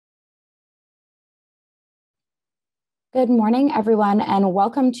Good morning, everyone, and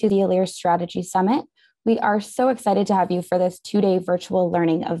welcome to the Elire Strategy Summit. We are so excited to have you for this two-day virtual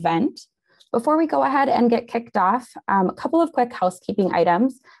learning event. Before we go ahead and get kicked off, a couple of quick housekeeping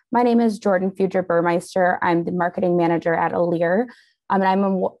items. My name is Jordan Fuger-Burmeister. I'm the marketing manager at Elire, and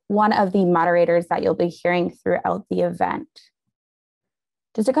I'm one of the moderators that you'll be hearing throughout the event.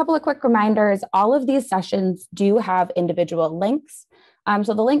 Just a couple of quick reminders, all of these sessions do have individual links.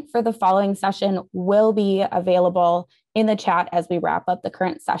 So the link for the following session will be available in the chat as we wrap up the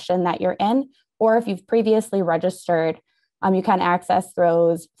current session that you're in, or if you've previously registered, you can access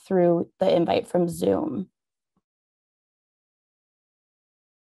those through the invite from Zoom.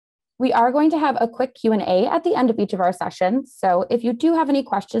 We are going to have a quick Q&A at the end of each of our sessions. So if you do have any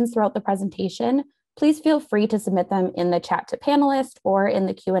questions throughout the presentation, please feel free to submit them in the chat to panelists or in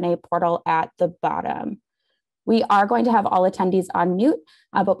the Q&A portal at the bottom. We are going to have all attendees on mute,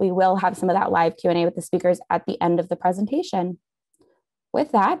 but we will have some of that live Q&A with the speakers at the end of the presentation.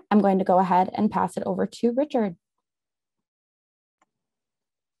 With that, I'm going to go ahead and pass it over to Richard.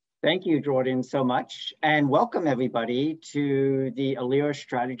 Thank you, Jordan, so much. And welcome everybody to the Elire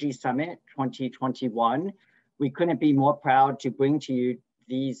Strategy Summit 2021. We couldn't be more proud to bring to you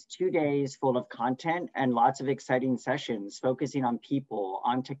these 2 days full of content and lots of exciting sessions focusing on people,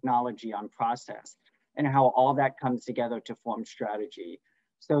 on technology, on process, and how all that comes together to form strategy.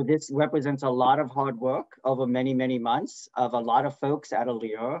 So this represents a lot of hard work over many, many months of a lot of folks at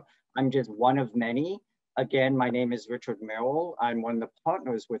Elire. I'm just one of many. Again, my name is Richard Merrill. I'm one of the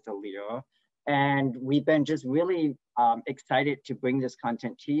partners with Elire. And we've been just really excited to bring this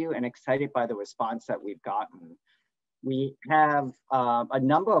content to you and excited by the response that we've gotten. We have a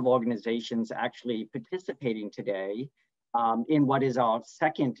number of organizations actually participating today in what is our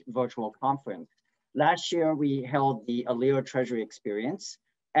second virtual conference. Last year, we held the Elire Treasury Experience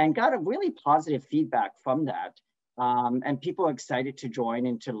and got a really positive feedback from that. And people are excited to join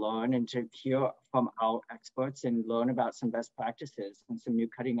and to learn and to hear from our experts and learn about some best practices and some new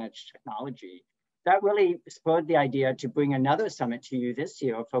cutting edge technology. That really spurred the idea to bring another summit to you this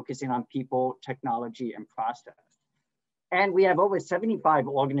year, focusing on people, technology, and process. And we have over 75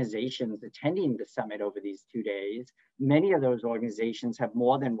 organizations attending the summit over these 2 days. Many of those organizations have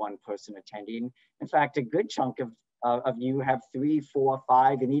more than one person attending. In fact, a good chunk of you have 3, 4,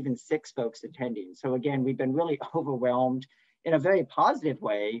 5, and even 6 folks attending. So again, we've been really overwhelmed in a very positive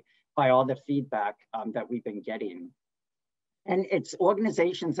way by all the feedback that we've been getting. And it's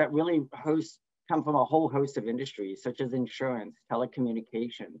organizations that really come from a whole host of industries, such as insurance,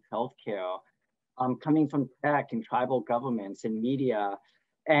 telecommunications, healthcare, coming from tech and tribal governments and media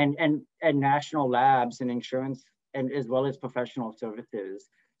and national labs and insurance, and as well as professional services.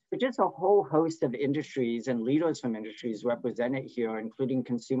 But just a whole host of industries and leaders from industries represented here, including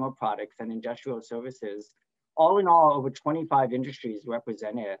consumer products and industrial services. All in all, over 25 industries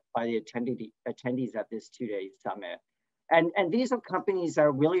represented by the attendees at this 2-day summit. And these are companies that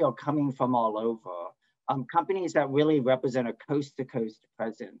really are coming from all over, companies that really represent a coast-to-coast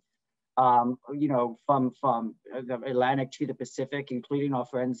presence. You know, from the Atlantic to the Pacific, including our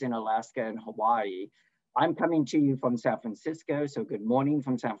friends in Alaska and Hawaii. I'm coming to you from San Francisco, so good morning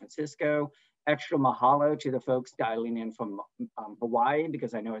from San Francisco. Extra mahalo to the folks dialing in from Hawaii,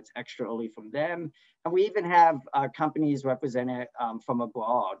 because I know it's extra early from them. And we even have companies represented from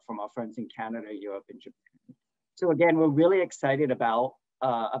abroad, from our friends in Canada, Europe, and Japan. So again, we're really excited about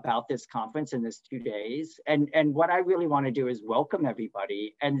this conference in this 2 days. And what I really want to do is welcome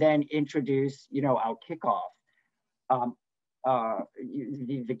everybody and then introduce, you know, our kickoff,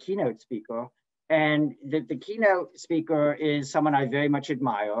 the keynote speaker. And the keynote speaker is someone I very much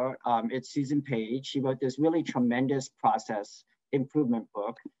admire. It's Susan Page. She wrote this really tremendous process improvement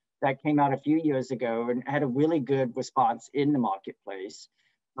book that came out a few years ago and had a really good response in the marketplace.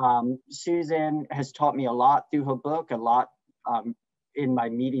 Susan has taught me a lot through her book, a lot in my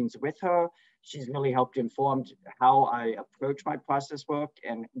meetings with her. She's really helped inform how I approach my process work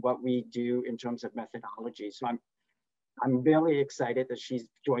and what we do in terms of methodology. So I'm really excited that she's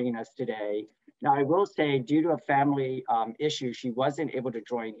joining us today. Now, I will say, due to a family issue, she wasn't able to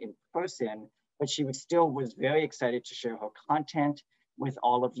join in person, but she was very excited to share her content with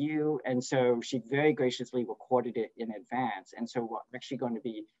all of you. And so she very graciously recorded it in advance. And so we're actually going to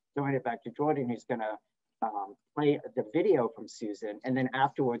be throwing it back to Jordan, who's going to play the video from Susan, and then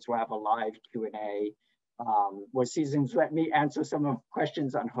afterwards we'll have a live Q&A where Susan's let me answer some of the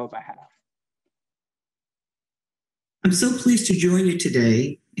questions on her behalf. I'm so pleased to join you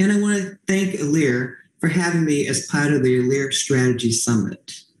today, and I want to thank Elire for having me as part of the Elire Strategy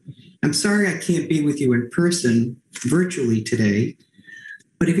Summit. I'm sorry I can't be with you in person virtually today,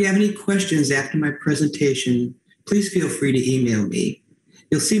 but if you have any questions after my presentation, please feel free to email me.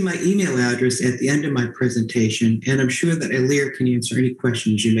 You'll see my email address at the end of my presentation, and I'm sure that Elire can answer any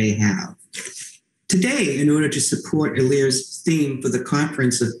questions you may have. Today, in order to support Elire's theme for the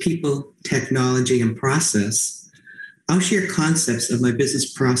Conference of People, Technology, and Process, I'll share concepts of my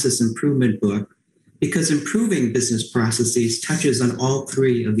business process improvement book, because improving business processes touches on all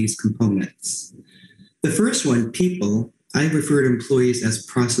three of these components. The first one, people, I refer to employees as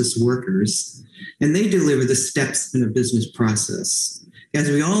process workers, and they deliver the steps in a business process. As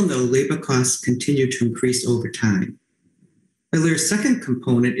we all know, labor costs continue to increase over time. Elire's second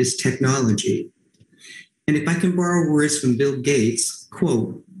component is technology. And if I can borrow words from Bill Gates,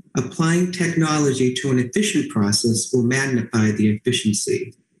 quote, applying technology to an efficient process will magnify the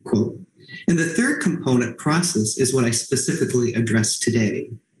efficiency, quote. And the third component, process, is what I specifically address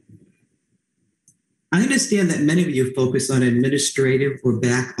today. I understand that many of you focus on administrative or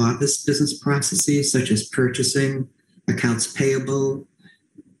back office business processes such as purchasing, accounts payable,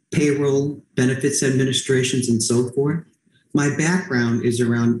 payroll, benefits administrations, and so forth. My background is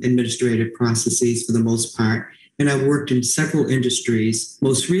around administrative processes for the most part, and I've worked in several industries,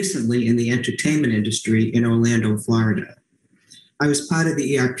 most recently in the entertainment industry in Orlando, Florida. I was part of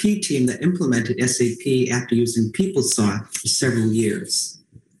the ERP team that implemented SAP after using PeopleSoft for several years.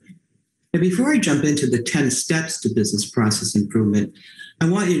 Now, before I jump into the 10 steps to business process improvement, I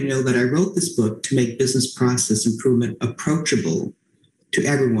want you to know that I wrote this book to make business process improvement approachable to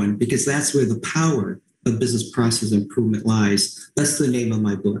everyone, because that's where the power of business process improvement lies. That's the name of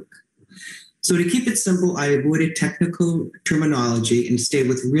my book. So to keep it simple, I avoided technical terminology and stayed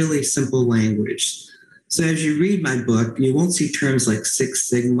with really simple language. So as you read my book, you won't see terms like Six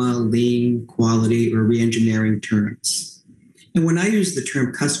Sigma, lean, quality, or reengineering terms. And when I use the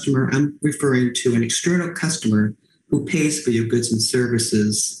term customer, I'm referring to an external customer who pays for your goods and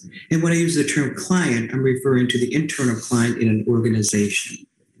services. And when I use the term client, I'm referring to the internal client in an organization.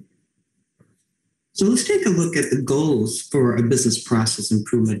 So let's take a look at the goals for a business process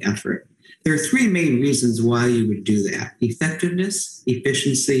improvement effort. There are three main reasons why you would do that: effectiveness,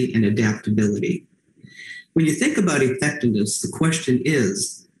 efficiency, and adaptability. When you think about effectiveness, the question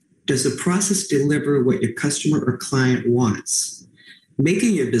is, does the process deliver what your customer or client wants?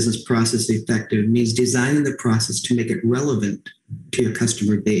 Making your business process effective means designing the process to make it relevant to your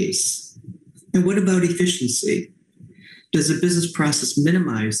customer base. And what about efficiency? Does the business process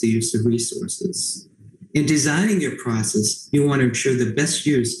minimize the use of resources? In designing your process, you want to ensure the best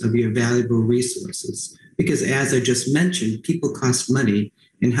use of your valuable resources, because as I just mentioned, people cost money,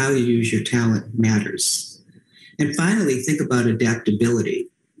 and how you use your talent matters. And finally, think about adaptability.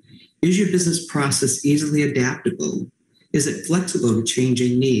 Is your business process easily adaptable? Is it flexible to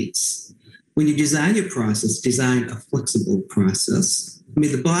changing needs? When you design your process, design a flexible process. I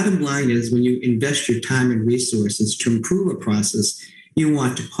mean, the bottom line is when you invest your time and resources to improve a process, you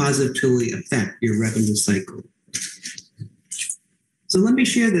want to positively affect your revenue cycle. So let me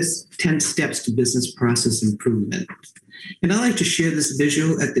share this 10 steps to business process improvement. And I like to share this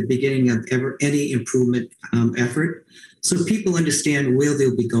visual at the beginning of any improvement effort, so people understand where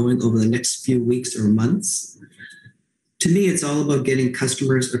they'll be going over the next few weeks or months. To me, it's all about getting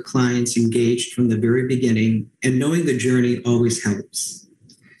customers or clients engaged from the very beginning, and knowing the journey always helps.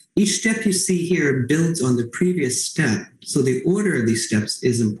 Each step you see here builds on the previous step, so the order of these steps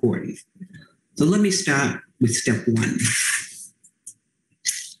is important. So let me start with step one.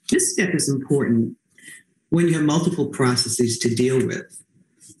 This step is important when you have multiple processes to deal with,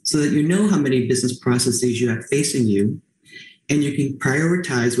 so that you know how many business processes you have facing you, and you can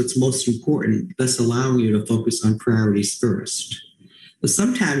prioritize what's most important, thus allowing you to focus on priorities first. But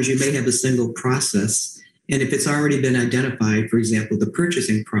sometimes you may have a single process, and if it's already been identified, for example, the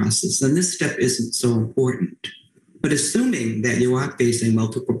purchasing process, then this step isn't so important. But assuming that you are facing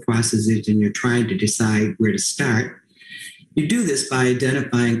multiple processes and you're trying to decide where to start, you do this by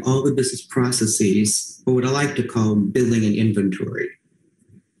identifying all the business processes, or what I like to call building an inventory.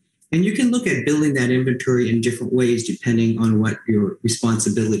 And you can look at building that inventory in different ways depending on what your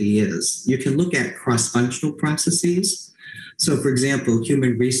responsibility is. You can look at cross-functional processes. So for example,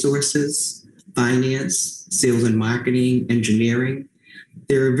 human resources, finance, sales and marketing, engineering.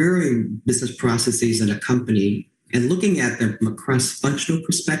 There are varying business processes in a company, and looking at them from a cross-functional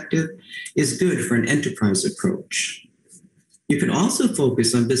perspective is good for an enterprise approach. You can also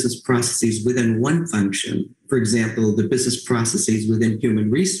focus on business processes within one function. For example, the business processes within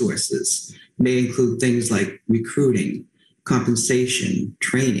human resources may include things like recruiting, compensation,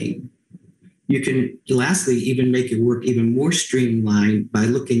 training. You can lastly even make your work even more streamlined by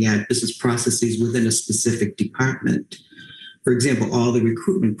looking at business processes within a specific department. For example, all the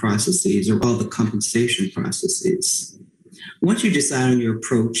recruitment processes or all the compensation processes. Once you decide on your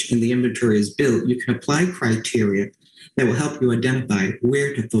approach and the inventory is built, you can apply criteria that will help you identify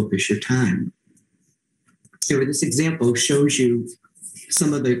where to focus your time. So this example shows you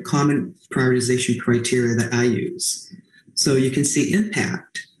some of the common prioritization criteria that I use. So you can see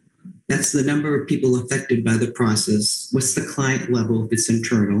impact. That's the number of people affected by the process. What's the client level if it's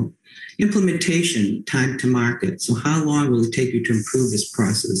internal? Implementation, time to market. So how long will it take you to improve this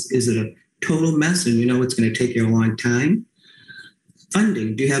process? Is it a total mess and you know it's going to take you a long time?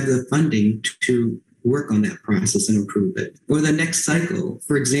 Funding, do you have the funding to work on that process and improve it? Or the next cycle,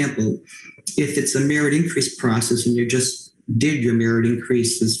 for example, if it's a merit increase process and you just did your merit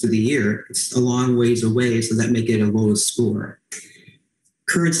increases for the year, it's a long ways away, so that may get a lower score.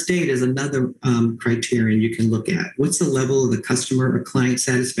 Current state is another criterion you can look at. What's the level of the customer or client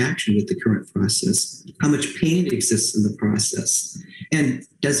satisfaction with the current process? How much pain exists in the process? And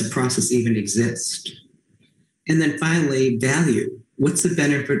does the process even exist? And then finally, value. What's the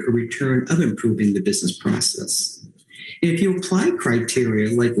benefit or return of improving the business process? And if you apply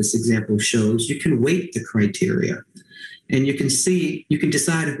criteria like this example shows, you can weight the criteria. And you can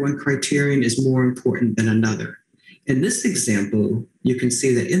decide if one criterion is more important than another. In this example, you can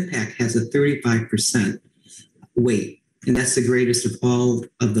see that impact has a 35% weight, and that's the greatest of all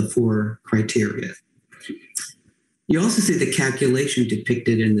of the 4 criteria. You also see the calculation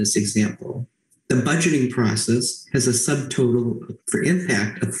depicted in this example. The budgeting process has a subtotal for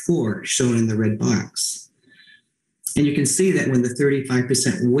impact of 4 shown in the red box. And you can see that when the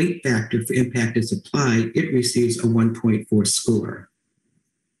 35% weight factor for impact is applied, it receives a 1.4 score.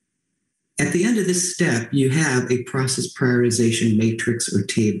 At the end of this step, you have a process prioritization matrix or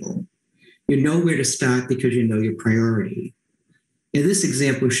table. You know where to start because you know your priority. In this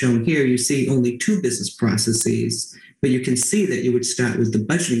example shown here, you see only 2 business processes, but you can see that you would start with the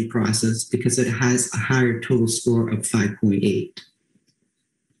budgeting process because it has a higher total score of 5.8.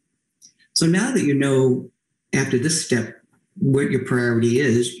 So now that you know after this step what your priority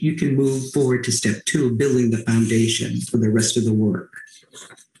is, you can move forward to step 2, building the foundation for the rest of the work.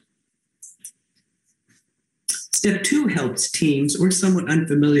 Step 2 helps teams or someone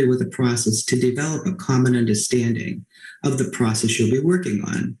unfamiliar with the process to develop a common understanding of the process you'll be working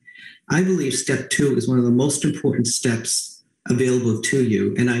on. I believe step 2 is one of the most important steps available to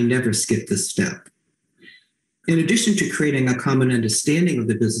you, and I never skip this step. In addition to creating a common understanding of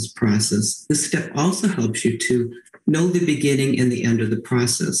the business process, this step also helps you to know the beginning and the end of the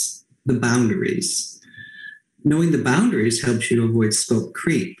process, the boundaries. Knowing the boundaries helps you to avoid scope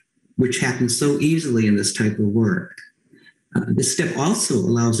creep, which happens so easily in this type of work. This step also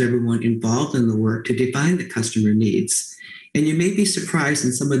allows everyone involved in the work to define the customer needs. And you may be surprised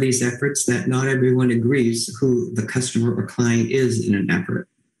in some of these efforts that not everyone agrees who the customer or client is in an effort.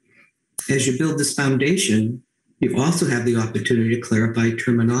 As you build this foundation, you also have the opportunity to clarify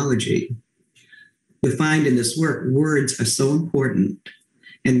terminology. You'll find in this work, words are so important,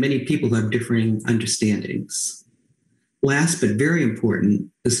 and many people have differing understandings. Last but very important,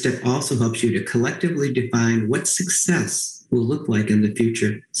 the step also helps you to collectively define what success will look like in the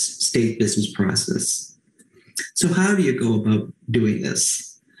future state business process. So how do you go about doing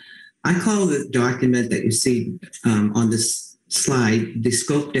this? I call the document that you see on this slide the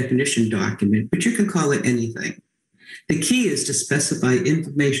scope definition document, but you can call it anything. The key is to specify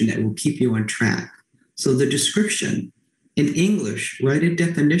information that will keep you on track. So the description, in English, write a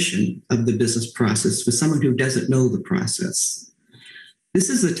definition of the business process for someone who doesn't know the process. This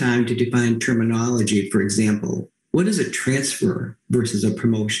is the time to define terminology. For example, what is a transfer versus a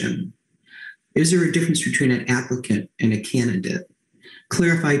promotion? Is there a difference between an applicant and a candidate?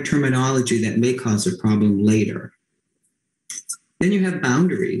 Clarify terminology that may cause a problem later. Then you have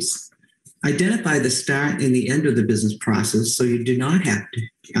boundaries. Identify the start and the end of the business process so you do not have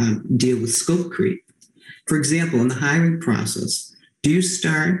to deal with scope creep. For example, in the hiring process, do you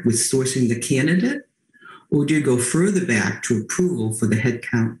start with sourcing the candidate, or do you go further back to approval for the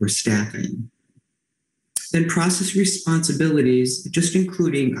headcount or staffing? Then process responsibilities, just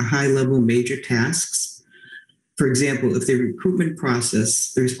including a high-level major tasks. For example, if the recruitment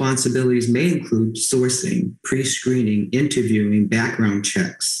process, the responsibilities may include sourcing, pre-screening, interviewing, background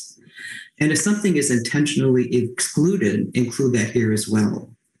checks. And if something is intentionally excluded, include that here as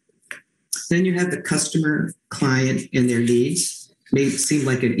well. Then you have the customer, client, and their needs. May seem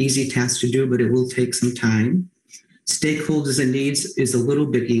like an easy task to do, but it will take some time. Stakeholders and needs is a little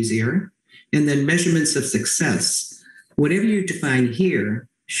bit easier. And then measurements of success. Whatever you define here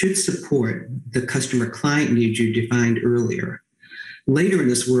should support the customer client needs you defined earlier. Later in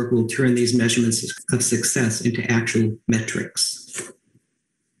this work, we'll turn these measurements of success into actual metrics.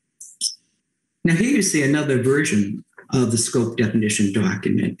 Now here you see another version of the scope definition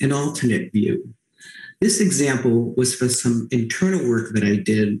document, an alternate view. This example was for some internal work that I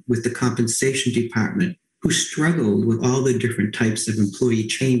did with the compensation department, who struggled with all the different types of employee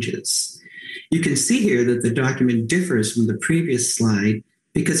changes. You can see here that the document differs from the previous slide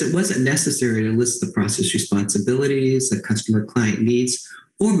because it wasn't necessary to list the process responsibilities, the customer client needs,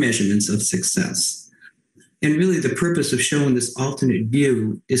 or measurements of success. And really the purpose of showing this alternate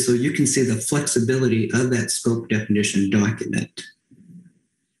view is so you can see the flexibility of that scope definition document.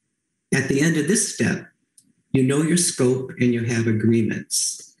 At the end of this step, you know your scope and you have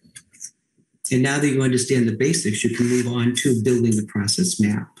agreements. And now that you understand the basics, you can move on to building the process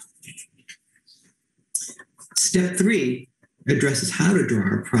map. Step 3 addresses how to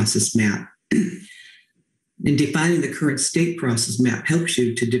draw a process map. And defining the current state process map helps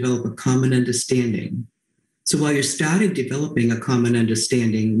you to develop a common understanding. So while you started developing a common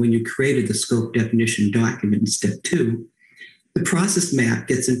understanding when you created the scope definition document in step 2, the process map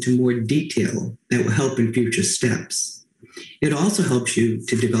gets into more detail that will help in future steps. It also helps you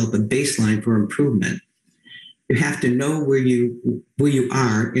to develop a baseline for improvement. You have to know where you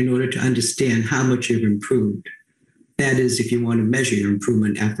are in order to understand how much you've improved. That is, if you want to measure your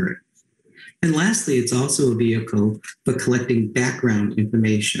improvement effort. And lastly, it's also a vehicle for collecting background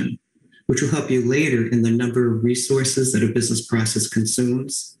information, which will help you later in the number of resources that a business process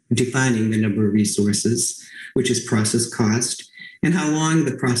consumes, defining the number of resources, which is process cost, and how long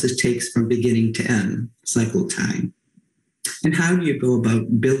the process takes from beginning to end, cycle time. And how do you go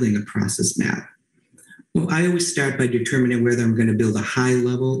about building a process map? Well, I always start by determining whether I'm going to build a high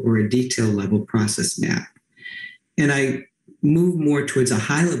level or a detail level process map. And I move more towards a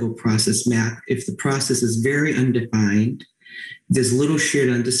high level process map if the process is very undefined, there's little shared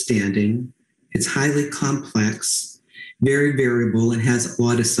understanding, it's highly complex, very variable, and has a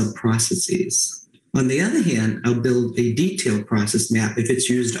lot of sub-processes. On the other hand, I'll build a detailed process map if it's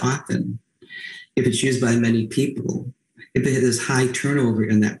used often, if it's used by many people, if it has high turnover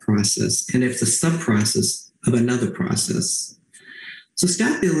in that process, and if it's a sub-process of another process. So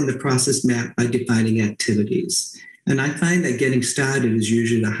start building the process map by defining activities. And I find that getting started is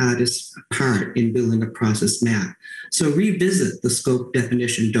usually the hardest part in building a process map. So revisit the scope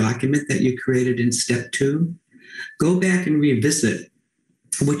definition document that you created in step 2. Go back and revisit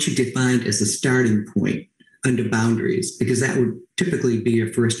what you defined as a starting point under boundaries, because that would typically be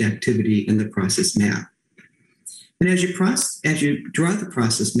your first activity in the process map. And as you draw the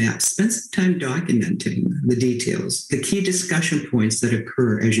process map, spend some time documenting the details, the key discussion points that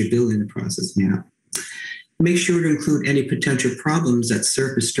occur as you're building the process map. Make sure to include any potential problems that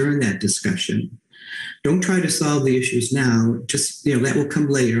surface during that discussion. Don't try to solve the issues now, just, that will come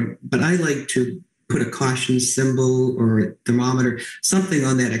later, but I like to put a caution symbol or a thermometer, something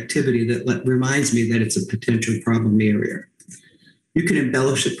on that activity that reminds me that it's a potential problem area. You can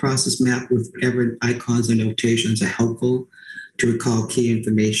embellish the process map with whatever icons and notations are helpful to recall key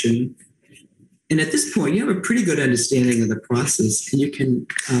information. And at this point, you have a pretty good understanding of the process, and you can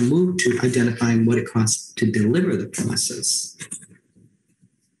move to identifying what it costs to deliver the process.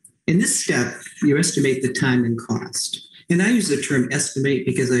 In this step, you estimate the time and cost. And I use the term estimate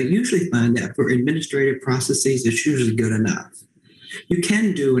because I usually find that for administrative processes, it's usually good enough. You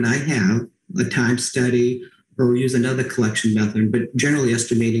can do, and I have, a time study or use another collection method, but generally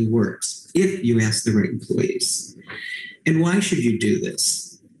estimating works if you ask the right employees. And why should you do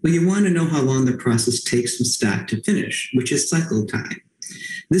this? Well, you want to know how long the process takes from start to finish, which is cycle time.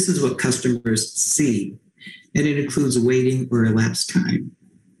 This is what customers see, and it includes waiting or elapsed time.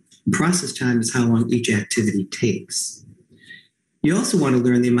 Process time is how long each activity takes. You also want to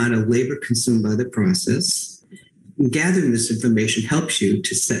learn the amount of labor consumed by the process. And gathering this information helps you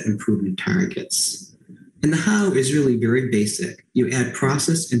to set improvement targets. And the how is really very basic. You add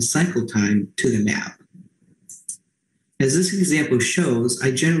process and cycle time to the map. As this example shows,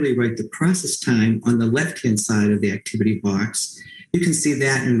 I generally write the process time on the left-hand side of the activity box. You can see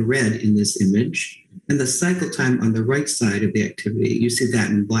that in red in this image, and the cycle time on the right side of the activity, you see that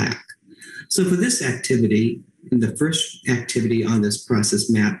in black. So for this activity, in the first activity on this process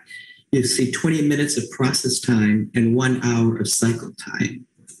map, you see 20 minutes of process time and 1 hour of cycle time.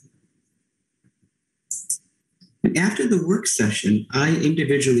 And after the work session, I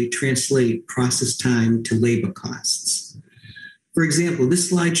individually translate process time to labor costs. For example, this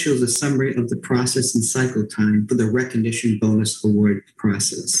slide shows a summary of the process and cycle time for the recognition bonus award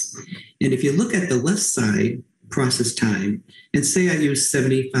process. And if you look at the left side, process time, and say I use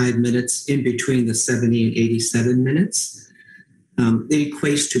 75 minutes in between the 70 and 87 minutes, it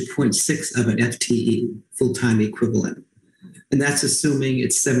equates to 0.6 of an FTE, full-time equivalent. And that's assuming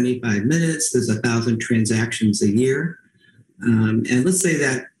it's 75 minutes, there's 1,000 transactions a year. And let's say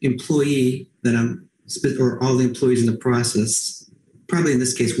that employee or all the employees in the process, probably in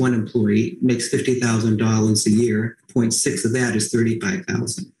this case, one employee makes $50,000 a year. 0.6 of that is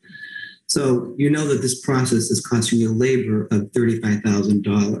 $35,000. So you know that this process is costing you labor of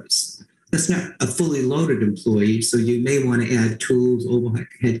 $35,000. That's not a fully loaded employee, so you may want to add tools,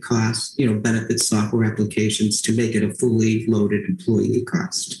 overhead costs, benefits, software applications to make it a fully loaded employee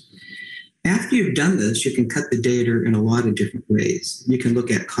cost. After you've done this, you can cut the data in a lot of different ways. You can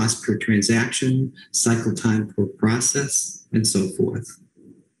look at cost per transaction, cycle time per process, and so forth.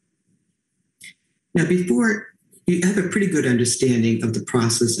 Now, before you have a pretty good understanding of the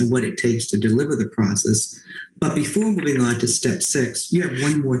process and what it takes to deliver the process, but before moving on to step 6, you have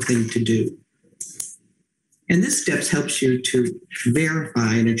one more thing to do. And this step helps you to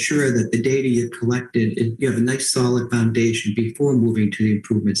verify and ensure that the data you've collected, you have a nice solid foundation before moving to the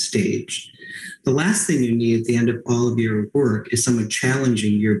improvement stage. The last thing you need at the end of all of your work is someone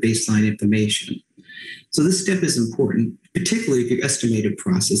challenging your baseline information. So this step is important, particularly if you estimated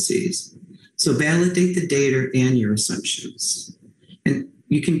processes. So validate the data and your assumptions. And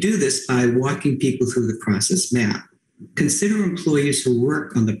you can do this by walking people through the process map. Consider employees who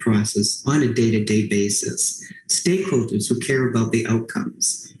work on the process on a day-to-day basis, stakeholders who care about the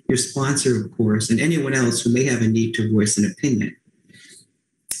outcomes, your sponsor, of course, and anyone else who may have a need to voice an opinion.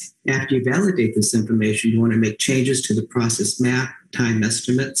 After you validate this information, you want to make changes to the process map, time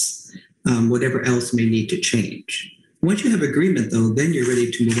estimates, whatever else may need to change. Once you have agreement, though, then you're ready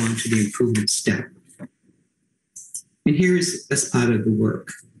to move on to the improvement step. And here's this part of the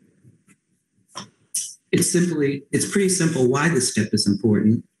work. It's pretty simple why this step is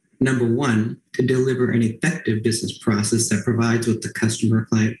important. Number one, to deliver an effective business process that provides what the customer or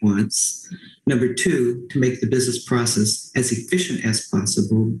client wants. Number two, to make the business process as efficient as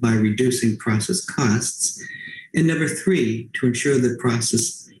possible by reducing process costs. And number three, to ensure the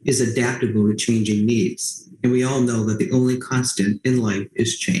process is adaptable to changing needs. And we all know that the only constant in life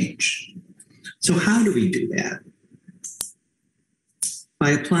is change. So how do we do that?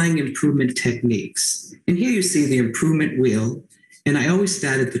 By applying improvement techniques. And here you see the improvement wheel. And I always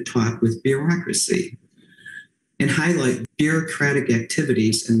start at the top with bureaucracy and highlight bureaucratic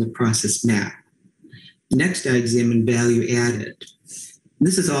activities in the process map. Next, I examine value added.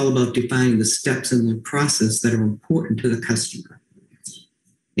 This is all about defining the steps in the process that are important to the customer.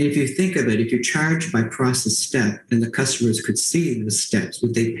 And if you think of it, if you charge by process step and the customers could see the steps,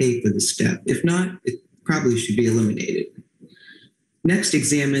 would they pay for the step? If not, it probably should be eliminated. Next,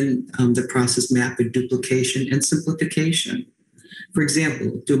 examine the process map for duplication and simplification. For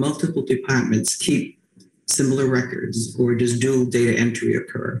example, do multiple departments keep similar records, or does dual data entry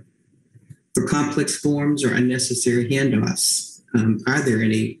occur? For complex forms or unnecessary handoffs, are there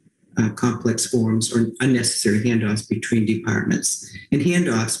any complex forms or unnecessary handoffs between departments? And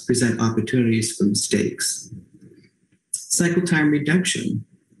handoffs present opportunities for mistakes. Cycle time reduction.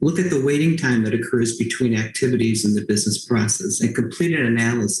 Look at the waiting time that occurs between activities in the business process and complete an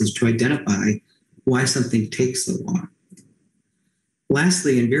analysis to identify why something takes so long.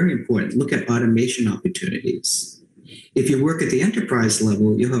 Lastly, and very important, look at automation opportunities. If you work at the enterprise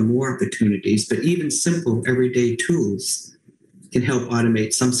level, you'll have more opportunities, but even simple everyday tools can help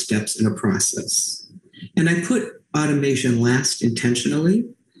automate some steps in a process. And I put automation last intentionally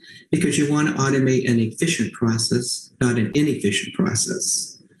because you want to automate an efficient process, not an inefficient process.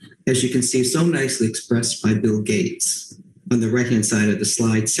 As you can see, so nicely expressed by Bill Gates on the right-hand side of the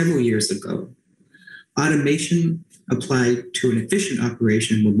slide several years ago. Automation applied to an efficient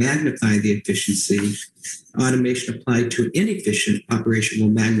operation will magnify the efficiency. Automation applied to an inefficient operation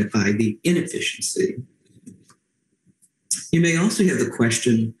will magnify the inefficiency. You may also have the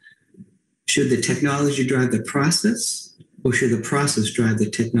question, should the technology drive the process, or should the process drive the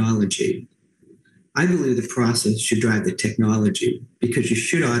technology? I believe the process should drive the technology because you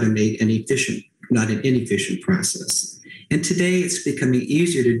should automate an efficient, not an inefficient process. And today it's becoming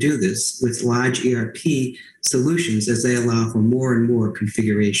easier to do this with large ERP solutions as they allow for more and more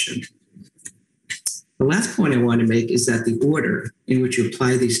configuration. The last point I want to make is that the order in which you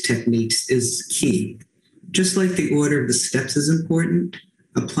apply these techniques is key. Just like the order of the steps is important,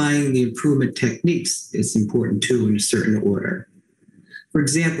 applying the improvement techniques is important too in a certain order. For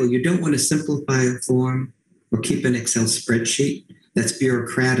example, you don't want to simplify a form or keep an Excel spreadsheet that's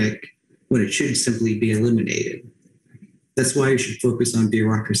bureaucratic when it should simply be eliminated. That's why you should focus on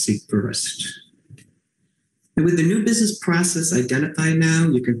bureaucracy first. And with the new business process identified now,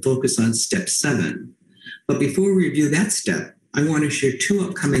 you can focus on step 7. But before we review that step, I want to share 2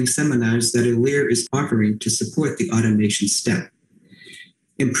 upcoming seminars that Elire is offering to support the automation step.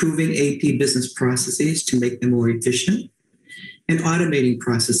 Improving AP business processes to make them more efficient, and automating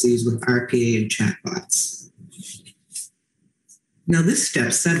processes with RPA and chatbots. Now this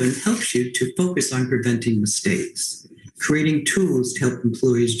step 7 helps you to focus on preventing mistakes, creating tools to help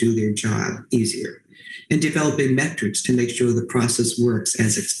employees do their job easier, and developing metrics to make sure the process works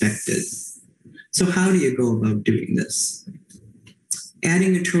as expected. So how do you go about doing this?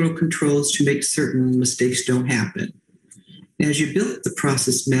 Adding internal controls to make certain mistakes don't happen. As you built the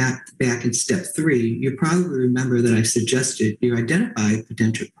process map back in step 3, you probably remember that I suggested you identify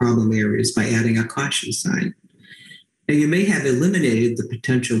potential problem areas by adding a caution sign. Now you may have eliminated the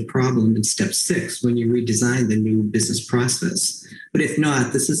potential problem in step 6 when you redesign the new business process. But if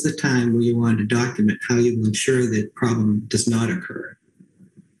not, this is the time where you want to document how you will ensure that problem does not occur.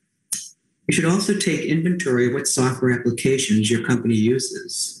 You should also take inventory of what software applications your company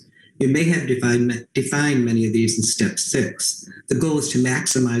uses. You may have defined many of these in step 6. The goal is to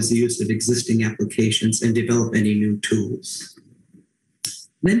maximize the use of existing applications and develop any new tools.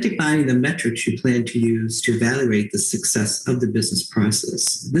 Then defining the metrics you plan to use to evaluate the success of the business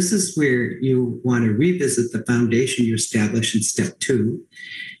process. This is where you want to revisit the foundation you established in step 2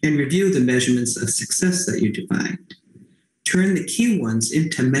 and review the measurements of success that you defined. Turn the key ones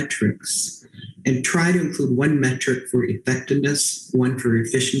into metrics and try to include 1 metric for effectiveness, 1 for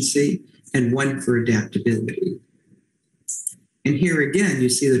efficiency, and 1 for adaptability. And here again, you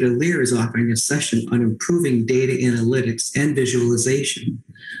see that Elire is offering a session on improving data analytics and visualization,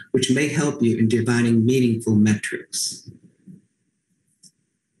 which may help you in defining meaningful metrics.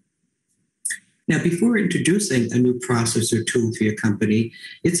 Now, before introducing a new process or tool to your company,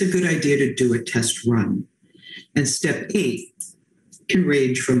 it's a good idea to do a test run. And step 8 can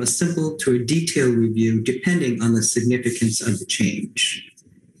range from a simple to a detailed review depending on the significance of the change.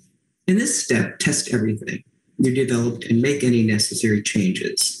 In this step, test everything you developed and make any necessary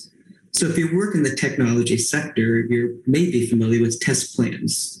changes. So if you work in the technology sector, you may be familiar with test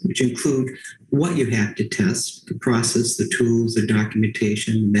plans, which include what you have to test, the process, the tools, the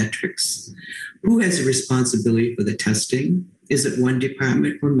documentation, metrics. Who has the responsibility for the testing? Is it one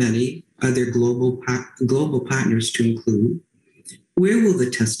department or many? Are there global partners to include? Where will the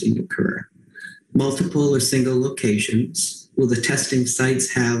testing occur? Multiple or single locations? Will the testing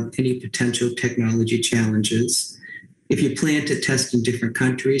sites have any potential technology challenges? If you plan to test in different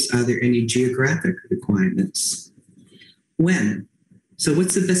countries, are there any geographic requirements? When? So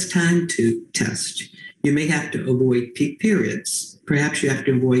what's the best time to test? You may have to avoid peak periods. Perhaps you have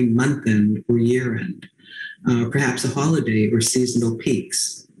to avoid month end or year end. Perhaps a holiday or seasonal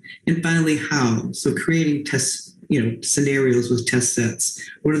peaks. And finally, how? So creating test scenarios with test sets.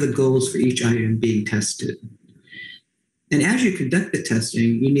 What are the goals for each item being tested? And as you conduct the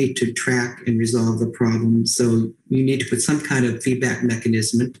testing, you need to track and resolve the problem. So you need to put some kind of feedback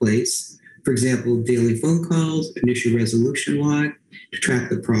mechanism in place. For example, daily phone calls, an issue resolution log to track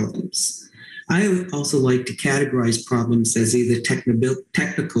the problems. I would also like to categorize problems as either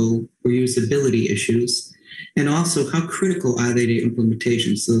technical or usability issues, and also how critical are they to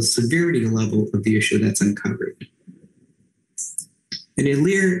implementation, so the severity level of the issue that's uncovered. And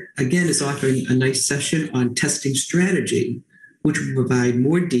Elire, again, is offering a nice session on testing strategy, which will provide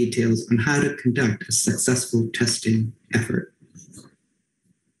more details on how to conduct a successful testing effort.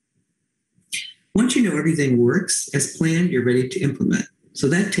 Once you know everything works as planned, you're ready to implement. So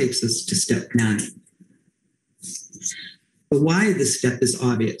that takes us to step 9. The why of this step is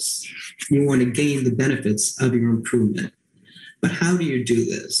obvious. You want to gain the benefits of your improvement. But how do you do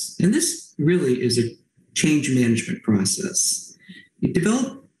this? And this really is a change management process. You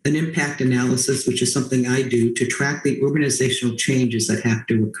develop an impact analysis, which is something I do to track the organizational changes that have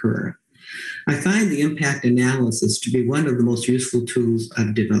to occur. I find the impact analysis to be one of the most useful tools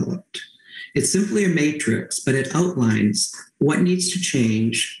I've developed. It's simply a matrix, but it outlines what needs to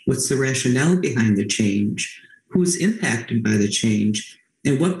change, what's the rationale behind the change, who's impacted by the change,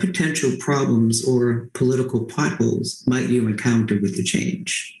 and what potential problems or political potholes might you encounter with the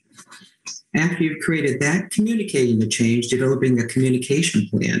change. After you've created that, communicating the change, developing a communication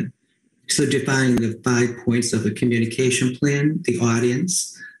plan. So defining the 5 points of a communication plan, the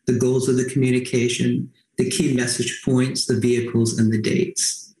audience, the goals of the communication, the key message points, the vehicles, and the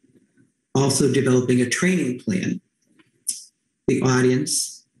dates. Also developing a training plan, the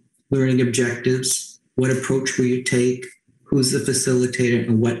audience, learning objectives, what approach will you take, who's the facilitator,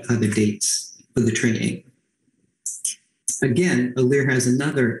 and what are the dates for the training. Again, Elire has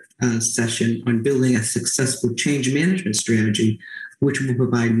another session on building a successful change management strategy, which will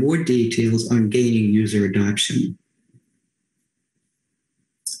provide more details on gaining user adoption.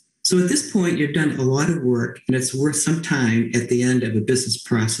 So at this point, you've done a lot of work, and it's worth some time at the end of a business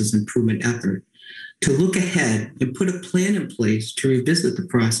process improvement effort to look ahead and put a plan in place to revisit the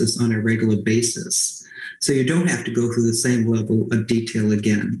process on a regular basis, so you don't have to go through the same level of detail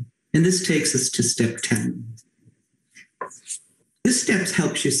again. And this takes us to step 10. This step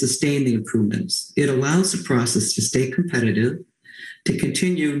helps you sustain the improvements. It allows the process to stay competitive, to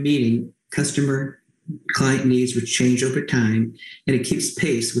continue meeting client needs which change over time, and it keeps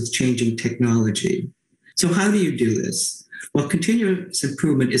pace with changing technology. So how do you do this? While continuous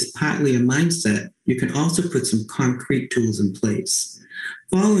improvement is partly a mindset, you can also put some concrete tools in place.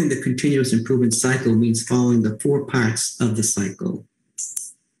 Following the continuous improvement cycle means following the 4 parts of the cycle.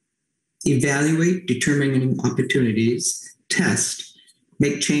 Evaluate, determining opportunities, test,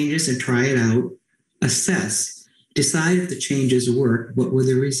 make changes and try it out, assess, decide if the changes work, what were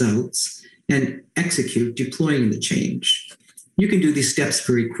the results, and execute, deploying the change. You can do these steps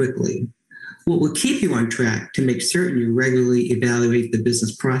very quickly. What will keep you on track to make certain you regularly evaluate the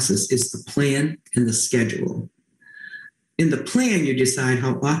business process is the plan and the schedule. In the plan, you decide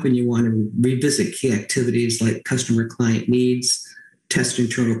how often you want to revisit key activities like customer client needs, test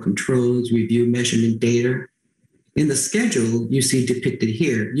internal controls, review measurement data. In the schedule you see depicted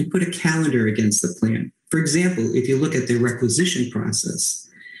here, you put a calendar against the plan. For example, if you look at the requisition process,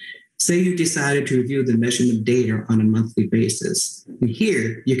 say you decided to review the measurement data on a monthly basis. And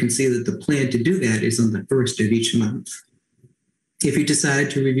here you can see that the plan to do that is on the 1st of each month. If you decide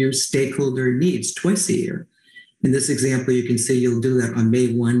to review stakeholder needs twice a year, in this example, you can see you'll do that on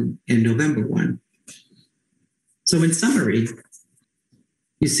May 1 and November 1. So in summary,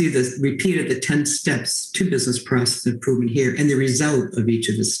 you see the repeat of the 10 steps to business process improvement here and the result of each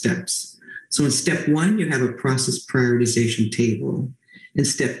of the steps. So in step 1, you have a process prioritization table. In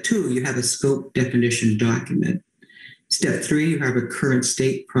step 2, you have a scope definition document. Step 3, you have a current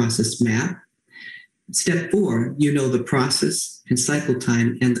state process map. Step 4, you know the process and cycle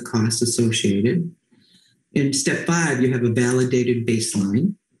time and the costs associated. In step 5, you have a validated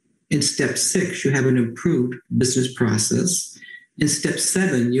baseline. In step 6, you have an improved business process. In step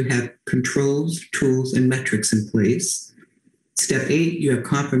 7, you have controls, tools, and metrics in place. Step 8, you have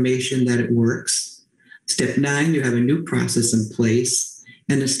confirmation that it works. Step 9, you have a new process in place.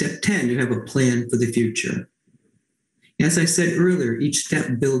 And in step 10, you have a plan for the future. As I said earlier, each step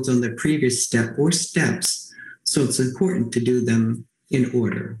builds on the previous step or steps, so it's important to do them in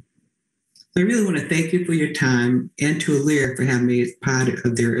order. So I really want to thank you for your time and to Elire for having me as part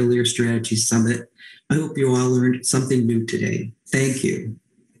of their Elire Strategy Summit. I hope you all learned something new today. Thank you.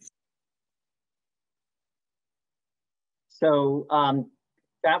 So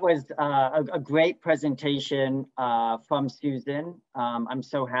that was a great presentation from Susan. I'm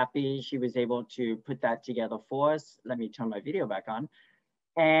so happy she was able to put that together for us. Let me turn my video back on.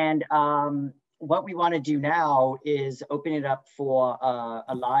 And what we want to do now is open it up for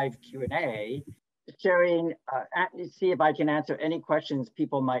a live Q&A, sharing, see if I can answer any questions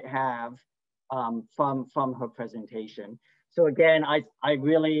people might have from her presentation. So again, I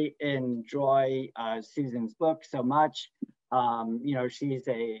really enjoy Susan's book so much. You know, she's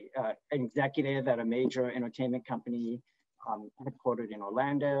an executive at a major entertainment company headquartered in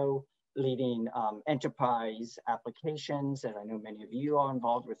Orlando, leading enterprise applications that I know many of you are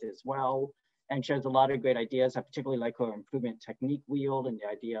involved with as well. And she has a lot of great ideas. I particularly like her improvement technique wheel and the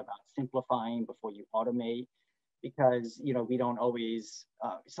idea about simplifying before you automate, because, you know, we don't always,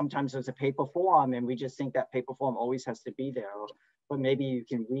 sometimes there's a paper form and we just think that paper form always has to be there, but maybe you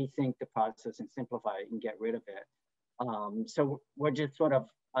can rethink the process and simplify it and get rid of it. So we'll just sort of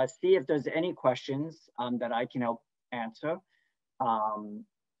see if there's any questions that I can help answer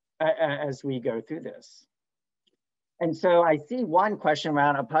as we go through this. And so I see one question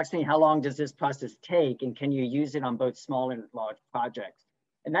around approximately how long does this process take, and can you use it on both small and large projects?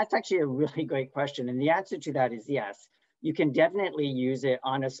 And that's actually a really great question. And the answer to that is yes. You can definitely use it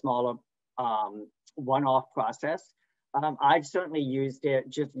on a smaller one-off process. I've certainly used it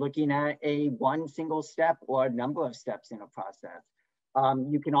just looking at one single step or a number of steps in a process.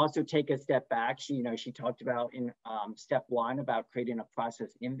 You can also take a step back. She talked about in step 1 about creating a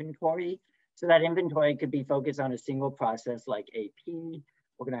process inventory. So that inventory could be focused on a single process like AP.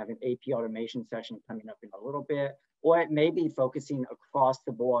 We're going to have an AP automation session coming up in a little bit, or it may be focusing across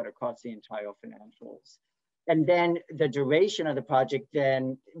the board, across the entire financials. And then the duration of the project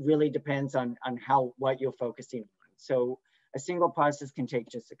then really depends on what you're focusing on. So a single process can take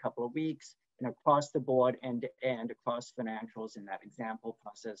just a couple of weeks, and across the board and across financials in that example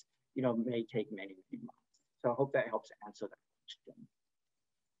process, may take many months. So I hope that helps answer that question.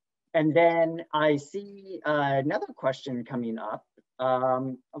 And then I see another question coming up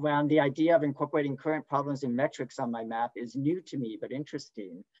around the idea of incorporating current problems and metrics on my map is new to me, but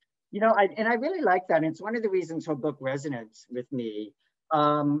interesting. You know, I really like that. And it's one of the reasons her book resonates with me.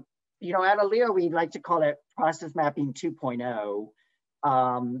 You know, at Elire, we like to call it process mapping 2.0,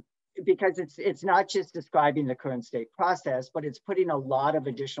 because it's not just describing the current state process, but it's putting a lot of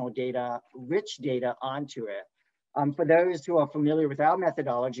additional data, rich data onto it. For those who are familiar with our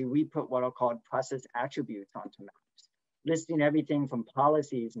methodology, we put what are called process attributes onto maps, listing everything from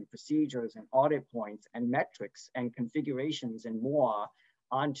policies and procedures and audit points and metrics and configurations and more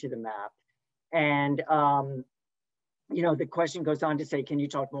onto the map. And you know, the question goes on to say, can you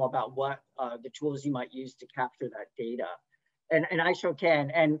talk more about what the tools you might use to capture that data? And I sure can.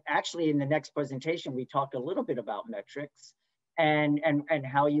 And actually in the next presentation, we talked a little bit about metrics and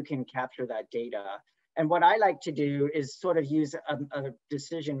how you can capture that data. And what I like to do is sort of use a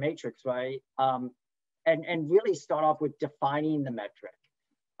decision matrix, right? And really start off with defining the metric.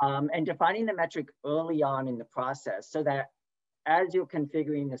 And defining the metric early on in the process so that as you're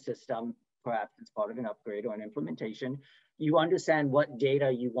configuring the system, perhaps it's part of an upgrade or an implementation, you understand what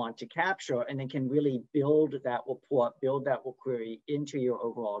data you want to capture and then can really build that report, build that query into your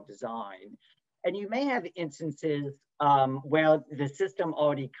overall design. And you may have instances where the system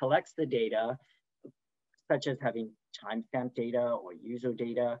already collects the data, such as having timestamp data or user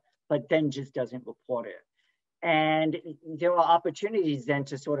data, but then just doesn't report it. And there are opportunities then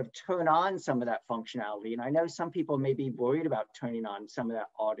to sort of turn on some of that functionality. And I know some people may be worried about turning on some of that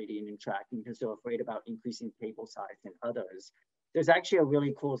auditing and tracking because they're afraid about increasing table size and others. There's actually a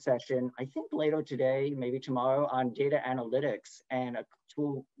really cool session, I think later today, maybe tomorrow, on data analytics and a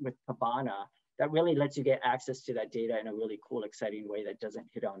tool with Kibana that really lets you get access to that data in a really cool, exciting way that doesn't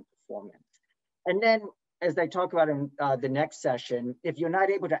hit on performance. And then, as I talk about in the next session, if you're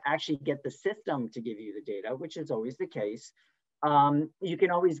not able to actually get the system to give you the data, which is always the case, you can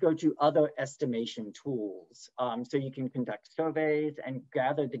always go to other estimation tools. So you can conduct surveys and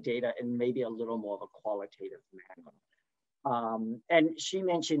gather the data in maybe a little more of a qualitative manner. And she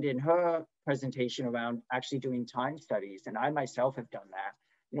mentioned in her presentation around actually doing time studies, and I myself have done that.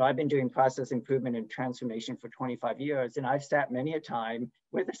 You know, I've been doing process improvement and transformation for 25 years, and I've sat many a time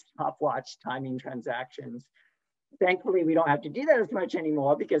with a stopwatch timing transactions. Thankfully, we don't have to do that as much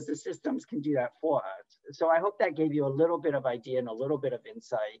anymore because the systems can do that for us. So I hope that gave you a little bit of idea and a little bit of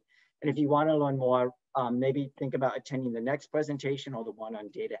insight. And if you want to learn more, maybe think about attending the next presentation or the one on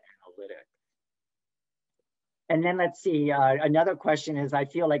data analytics. And then let's see, another question is, I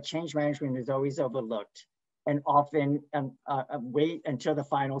feel like change management is always overlooked and often wait until the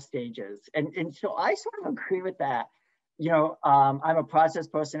final stages. And so I sort of agree with that. You know, I'm a process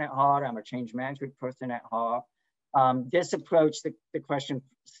person at heart. I'm a change management person at heart. This approach, the question,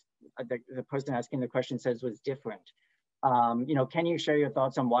 the person asking the question says was different. You know, can you share your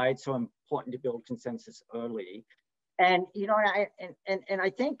thoughts on why it's so important to build consensus early? And, you know, I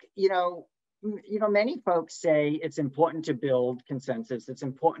think, you know, many folks say it's important to build consensus. It's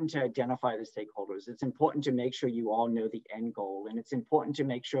important to identify the stakeholders. It's important to make sure you all know the end goal. And it's important to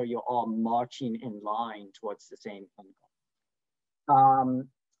make sure you're all marching in line towards the same end goal.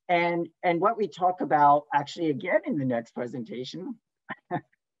 And what we talk about actually again in the next presentation,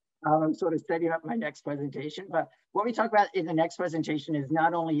 I'm sort of setting up my next presentation, but what we talk about in the next presentation is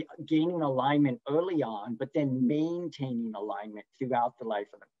not only gaining alignment early on, but then maintaining alignment throughout the life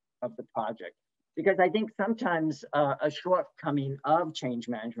of the project. Because I think sometimes a shortcoming of change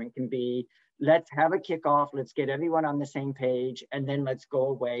management can be, let's have a kickoff, let's get everyone on the same page, and then let's go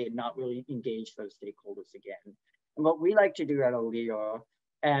away and not really engage those stakeholders again. And what we like to do at Elire,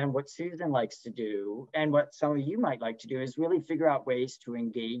 and what Susan likes to do, and what some of you might like to do, is really figure out ways to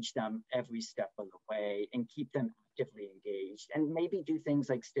engage them every step of the way and keep them actively engaged, and maybe do things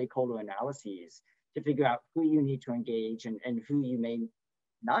like stakeholder analyses to figure out who you need to engage and who you may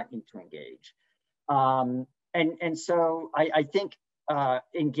not need to engage. And so I think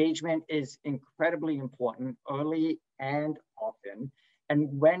engagement is incredibly important early and often.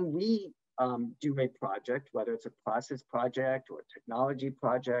 And when we do a project, whether it's a process project or a technology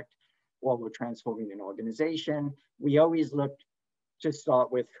project, or we're transforming an organization, we always look to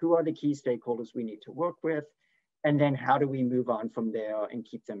start with who are the key stakeholders we need to work with, and then how do we move on from there and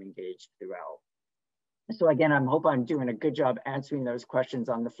keep them engaged throughout. So again, I hope I'm doing a good job answering those questions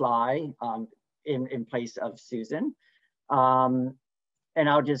on the fly in place of Susan. And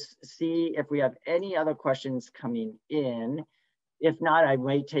I'll just see if we have any other questions coming in. If not, I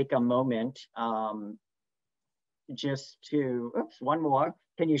may take a moment just to, oops, one more.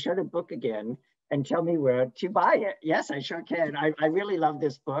 Can you show the book again? and tell me where to buy it. Yes, I sure can. I really love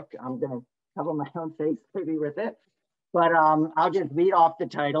this book. I'm going to cover my own face maybe with it. But I'll just read off the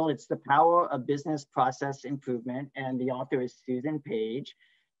title. It's The Power of Business Process Improvement, and the author is Susan Page.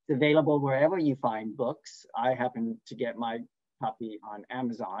 It's available wherever you find books. I happen to get my copy on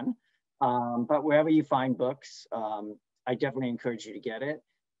Amazon, but wherever you find books, I definitely encourage you to get it.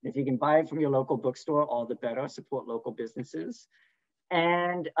 If you can buy it from your local bookstore, all the better. Support local businesses.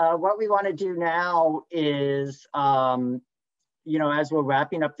 And what we want to do now is, as we're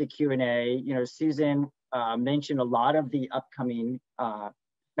wrapping up the Q&A, Susan mentioned a lot of the upcoming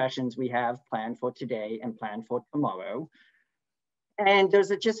sessions we have planned for today and planned for tomorrow. And there's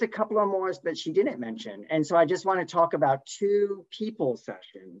just a couple of more that she didn't mention. And so I just want to talk about two people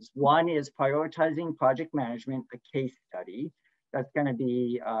sessions. One is prioritizing project management, a case study. That's going to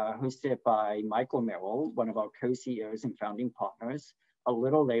be hosted by Michael Merrill, one of our co-CEOs and founding partners, a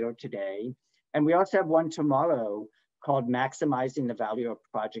little later today. And we also have one tomorrow called Maximizing the Value of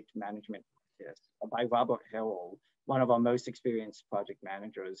Project Management by Robert Harrell, one of our most experienced project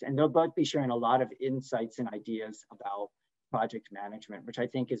managers. And they'll both be sharing a lot of insights and ideas about project management, which I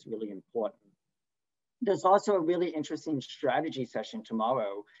think is really important. There's also a really interesting strategy session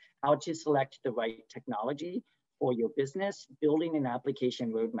tomorrow, how to select the right technology for your business, building an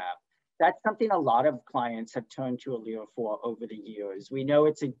application roadmap. That's something a lot of clients have turned to Elire for over the years. We know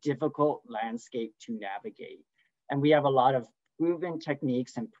it's a difficult landscape to navigate. And we have a lot of proven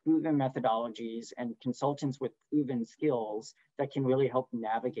techniques and proven methodologies and consultants with proven skills that can really help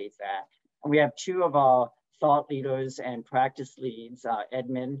navigate that. And we have two of our thought leaders and practice leads,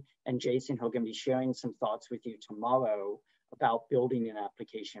 Edmund and Jason, who are going to be sharing some thoughts with you tomorrow about building an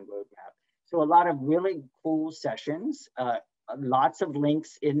application roadmap. So a lot of really cool sessions, lots of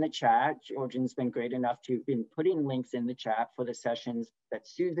links in the chat. Georgian's been great enough to have been putting links in the chat for the sessions that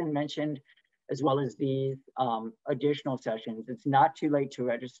Susan mentioned, as well as these additional sessions. It's not too late to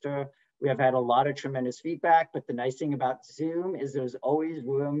register. We have had a lot of tremendous feedback, but the nice thing about Zoom is there's always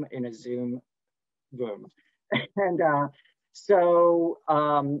room in a Zoom room. And so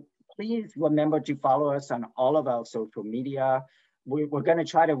please remember to follow us on all of our social media. We're going to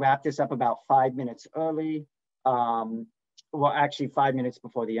try to wrap this up about 5 minutes early. Well, actually 5 minutes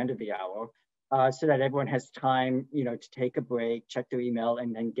before the end of the hour, so that everyone has time, to take a break, check their email,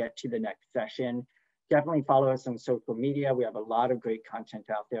 and then get to the next session. Definitely follow us on social media. We have a lot of great content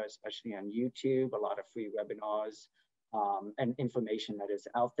out there, especially on YouTube, a lot of free webinars and information that is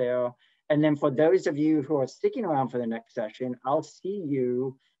out there. And then for those of you who are sticking around for the next session, I'll see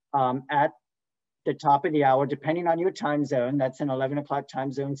you at the top of the hour, depending on your time zone. That's an 11 o'clock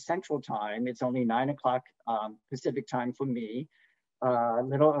time zone Central Time. It's only 9 o'clock Pacific Time for me, a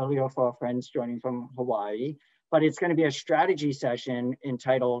little earlier for our friends joining from Hawaii. But it's going to be a strategy session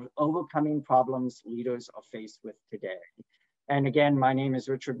entitled Overcoming Problems Leaders Are Faced with Today. And again, my name is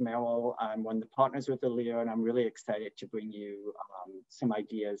Richard Merrill. I'm one of the partners with Elire, and I'm really excited to bring you some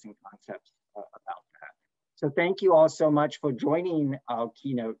ideas and concepts about that. So thank you all so much for joining our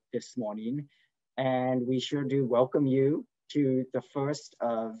keynote this morning. And we sure do welcome you to the first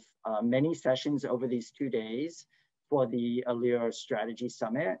of many sessions over these 2 days for the Elire Strategy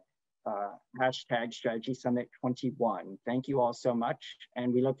Summit, hashtag Strategy Summit 21. Thank you all so much.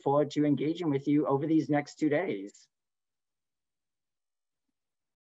 And we look forward to engaging with you over these next 2 days.